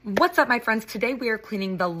What's up, my friends? Today we are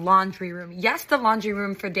cleaning the laundry room. Yes, the laundry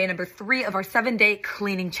room for day number 3 of our 7-day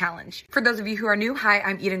cleaning challenge. For those of you who are new, hi,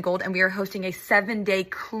 I'm Eden Gold, and we are hosting a 7-day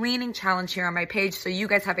cleaning challenge here on my page. So you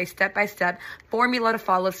guys have a step-by-step formula to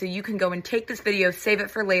follow so you can go and take this video, save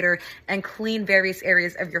it for later, and clean various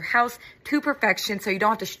areas of your house to perfection so you don't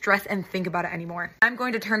have to stress and think about it anymore. I'm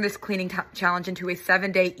going to turn this cleaning challenge into a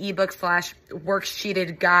 7-day ebook /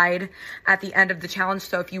 worksheeted guide at the end of the challenge.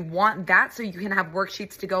 So if you want that so you can have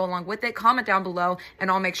worksheets to go along with it, comment down below and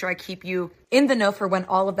I'll make sure I keep you in the know for when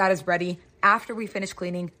all of that is ready after we finish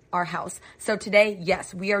cleaning our house. So today,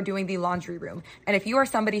 yes, we are doing the laundry room. And if you are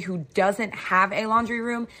somebody who doesn't have a laundry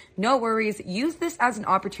room, no worries. Use this as an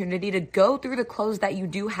opportunity to go through the clothes that you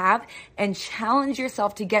do have and challenge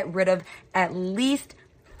yourself to get rid of at least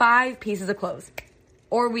 5 pieces of clothes.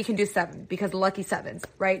 Or we can do 7 because lucky 7s,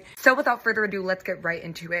 right? So without further ado, let's get right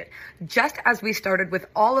into it. Just as we started with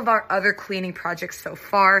all of our other cleaning projects so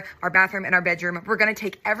far, our bathroom and our bedroom, we're gonna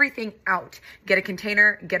take everything out. Get a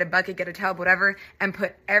container, get a bucket, get a tub, whatever, and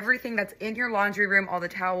put everything that's in your laundry room, all the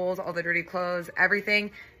towels, all the dirty clothes,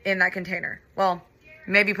 everything in that container. Well,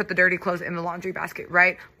 maybe put the dirty clothes in the laundry basket,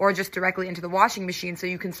 right? Or just directly into the washing machine so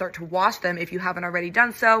you can start to wash them if you haven't already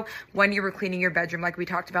done so when you were cleaning your bedroom like we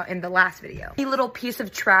talked about in the last video. Any little piece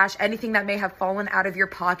of trash, anything that may have fallen out of your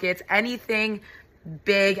pockets, anything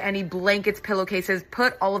big, any blankets, pillowcases,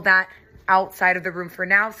 put all of that outside of the room for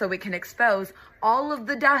now so it can expose all of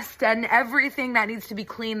the dust and everything that needs to be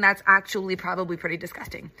cleaned that's actually probably pretty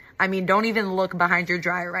disgusting. I mean, don't even look behind your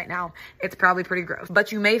dryer right now. It's probably pretty gross.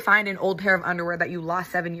 But you may find an old pair of underwear that you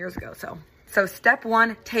lost 7 years ago. So step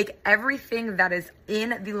 1, take everything that is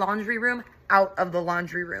in the laundry room out of the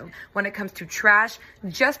laundry room. When it comes to trash,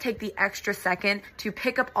 just take the extra second to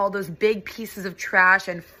pick up all those big pieces of trash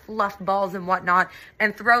and fluff balls and whatnot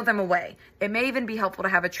and throw them away. It may even be helpful to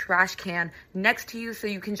have a trash can next to you so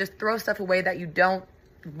you can just throw stuff away that you don't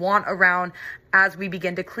want around as we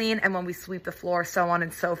begin to clean and when we sweep the floor, so on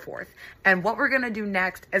and so forth. And what we're gonna do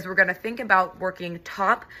next is we're gonna think about working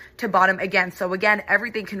top to bottom again. So again,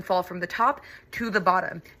 everything can fall from the top to the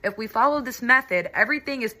bottom. If we follow this method,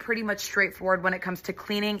 everything is pretty much straightforward when it comes to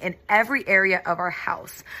cleaning in every area of our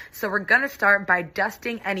house. So we're gonna start by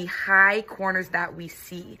dusting any high corners that we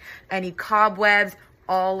see, any cobwebs,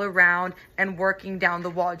 all around, and working down the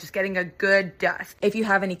wall, just getting a good dust. If you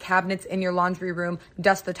have any cabinets in your laundry room,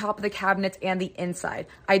 dust the top of the cabinets and the inside.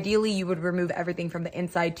 Ideally, you would remove everything from the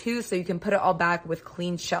inside too, so you can put it all back with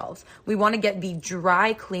clean shelves. We want to get the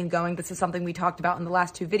dry clean going. This is something we talked about in the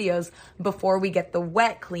last 2 videos before we get the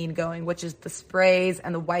wet clean going, which is the sprays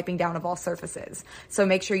and the wiping down of all surfaces. So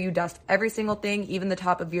make sure you dust every single thing, even the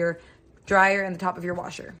top of your dryer and the top of your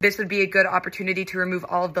washer. This would be a good opportunity to remove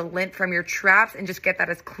all of the lint from your traps and just get that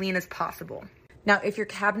as clean as possible. Now, if your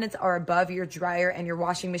cabinets are above your dryer and your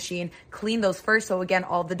washing machine, clean those first so again,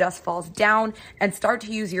 all of the dust falls down, and start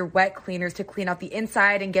to use your wet cleaners to clean out the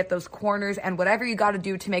inside and get those corners and whatever you got to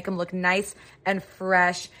do to make them look nice and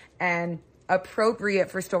fresh and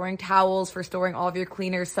appropriate for storing towels, for storing all of your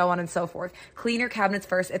cleaners, so on and so forth. Clean your cabinets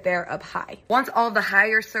first if they're up high. Once all of the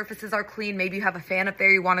higher surfaces are clean, maybe you have a fan up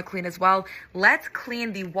there you want to clean as well, let's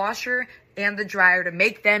clean the washer and the dryer to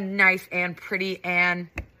make them nice and pretty and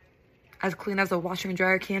as clean as a washer and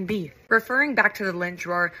dryer can be. Referring back to the lint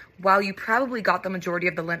drawer, while you probably got the majority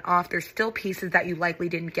of the lint off, there's still pieces that you likely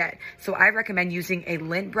didn't get. So I recommend using a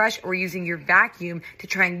lint brush or using your vacuum to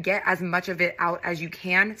try and get as much of it out as you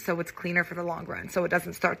can so it's cleaner for the long run, so it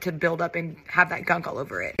doesn't start to build up and have that gunk all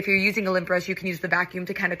over it. If you're using a lint brush, you can use the vacuum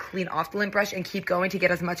to kind of clean off the lint brush and keep going to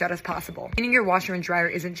get as much out as possible. Cleaning your washer and dryer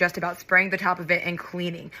isn't just about spraying the top of it and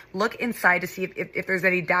cleaning. Look inside to see if there's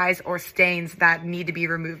any dyes or stains that need to be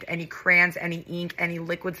removed, any crayons, any ink, any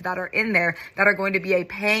liquids that are in there that are going to be a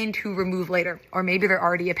pain to remove later, or maybe they're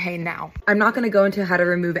already a pain now. I'm not going to go into how to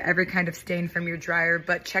remove every kind of stain from your dryer,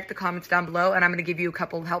 but check the comments down below and I'm going to give you a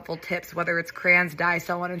couple helpful tips, whether it's crayons, dye,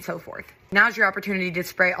 so on and so forth. Now's your opportunity to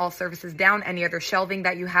spray all surfaces down, any other shelving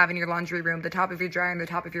that you have in your laundry room, the top of your dryer and the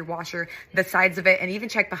top of your washer, the sides of it, and even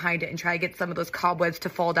check behind it and try to get some of those cobwebs to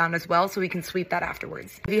fall down as well so we can sweep that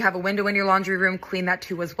afterwards. If you have a window in your laundry room, clean that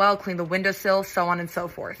too as well. Clean the windowsill, so on and so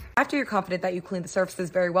forth. After you're confident that you cleaned the surfaces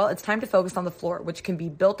very well, it's time to focus on the floor, which can be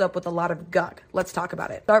built up with a lot of gunk. Let's talk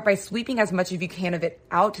about it. Start by sweeping as much as you can of it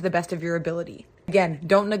out to the best of your ability. Again,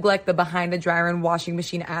 don't neglect the behind the dryer and washing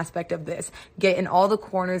machine aspect of this. Get in all the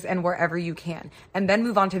corners and wherever you can. And then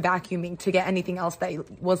move on to vacuuming to get anything else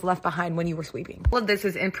that was left behind when you were sweeping. All of this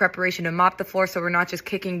is in preparation to mop the floor, so we're not just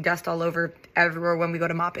kicking dust all over everywhere when we go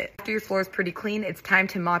to mop it. After your floor is pretty clean, it's time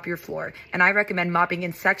to mop your floor. And I recommend mopping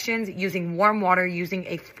in sections, using warm water, using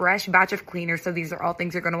a fresh batch of cleaner. So these are all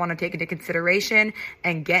things you're going to want to take into consideration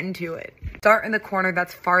and get into it. Start in the corner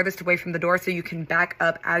that's farthest away from the door so you can back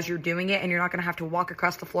up as you're doing it, and you're not going to have to walk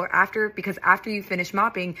across the floor after, because after you finish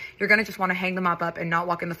mopping, you're going to just want to hang the mop up and not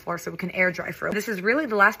walk in the floor so it can air dry for a while. This is really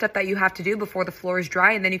the last step that you have to do before the floor is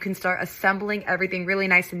dry, and then you can start assembling everything really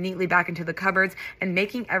nice and neatly back into the cupboards and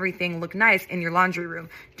making everything look nice in your laundry room.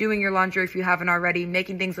 Doing your laundry if you haven't already,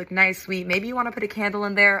 making things look nice, sweet. Maybe you want to put a candle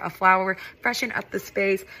in there, a flower, freshen up the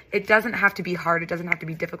space. It doesn't have to be hard. It doesn't have to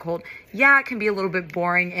be difficult. Yeah, it can be a little bit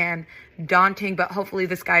boring and daunting, but hopefully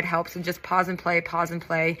this guide helps. And just pause and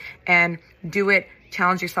play, and do it.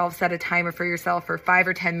 Challenge yourself, set a timer for yourself for 5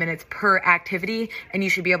 or 10 minutes per activity, and you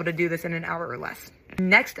should be able to do this in an hour or less.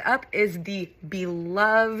 Next up is the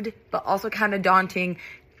beloved, but also kind of daunting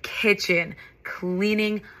kitchen,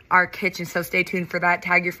 cleaning our kitchen. So stay tuned for that.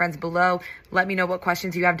 Tag your friends below. Let me know what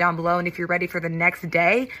questions you have down below. And if you're ready for the next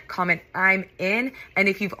day, comment I'm in. And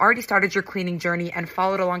if you've already started your cleaning journey and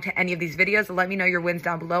followed along to any of these videos, let me know your wins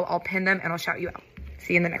down below. I'll pin them and I'll shout you out.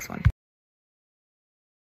 See you in the next one.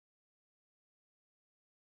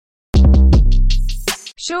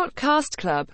 Short Cast Club